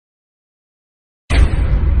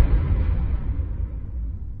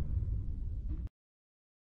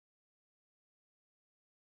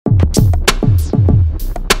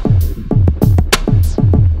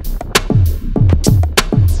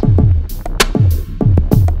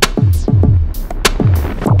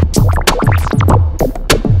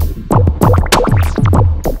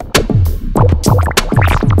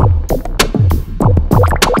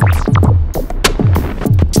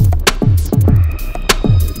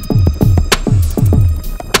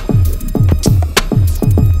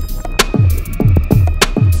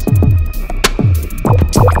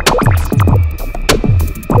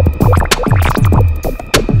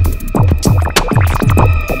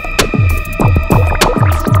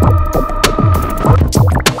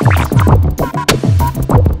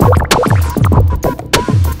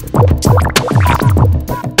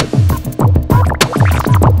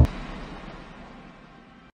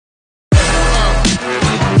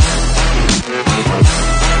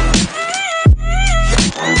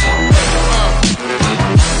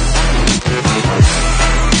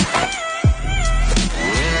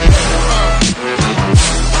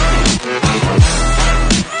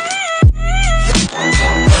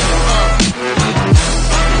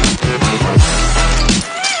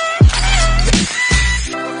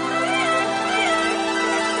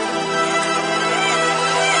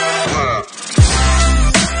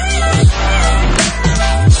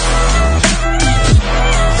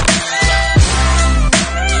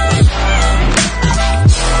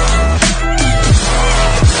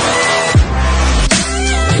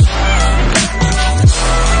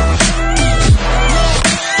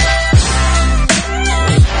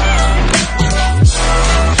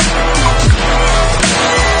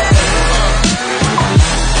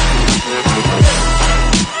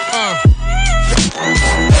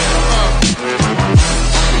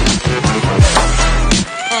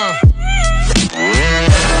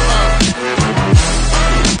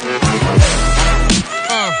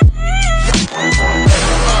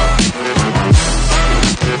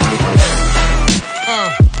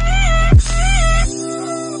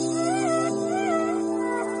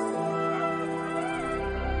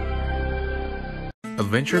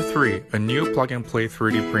Adventure 3, a new plug-and-play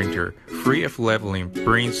 3D printer, free of leveling,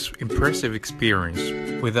 brings impressive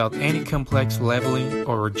experience, without any complex leveling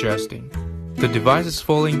or adjusting. The device is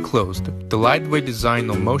fully enclosed. The lightweight design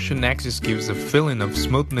on motion axis gives a feeling of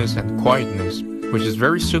smoothness and quietness, which is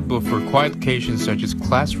very suitable for quiet occasions such as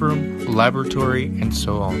classroom, laboratory, and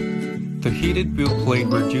so on. The heated build plate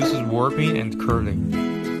reduces warping and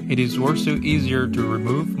curling. It is also easier to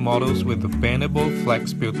remove models with a bendable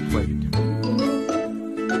flex build plate.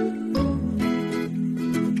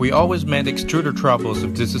 We always met extruder troubles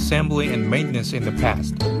of disassembly and maintenance in the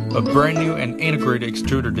past. A brand new and integrated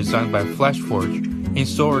extruder designed by Flashforge,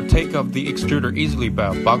 install or take off the extruder easily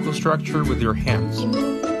by a buckle structure with your hands.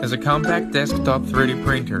 As a compact desktop 3D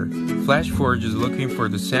printer, Flashforge is looking for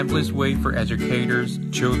the simplest way for educators,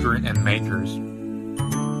 children, and makers.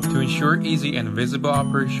 To ensure easy and visible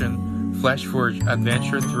operation, Flashforge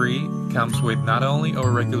Adventure 3 comes with not only all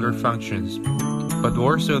regular functions, but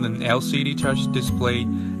also an LCD touch display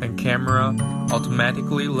and camera,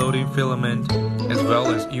 automatically loading filament, as well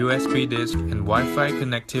as USB disk and Wi-Fi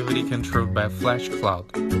connectivity controlled by Flash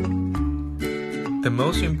Cloud. The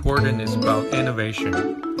most important is about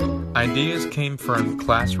innovation. Ideas came from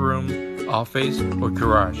classroom, office, or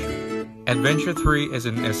garage. Adventure 3 is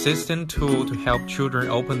an assistant tool to help children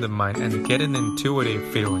open the mind and get an intuitive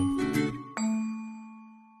feeling.